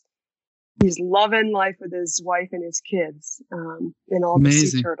 he's loving life with his wife and his kids, and all the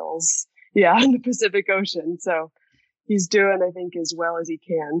sea turtles. Yeah. In the Pacific Ocean. So he's doing, I think, as well as he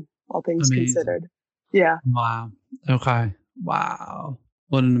can, all things considered. Yeah. Wow. Okay. Wow.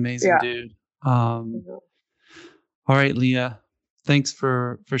 What an amazing dude. All right, Leah, thanks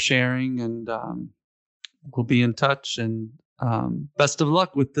for sharing, and we'll be in touch, and best of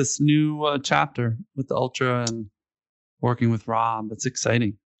luck with this new chapter with the Ultra and working with Rob. It's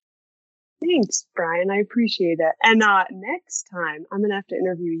exciting. Thanks, Brian. I appreciate it. And next time, I'm going to have to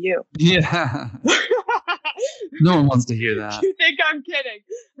interview you. Yeah. No one wants to hear that. You think I'm kidding?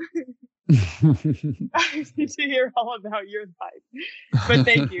 I need to hear all about your life. But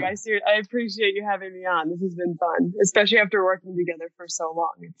thank you. I appreciate you having me on. This has been fun, especially after working together for so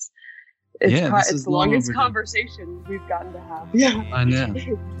long. It's the longest conversation we've gotten to have. Yeah. I know.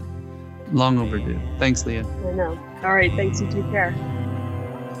 Long overdue. Thanks, Leah. I know. All right. Thanks. You take care.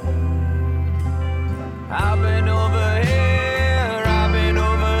 I've been over here.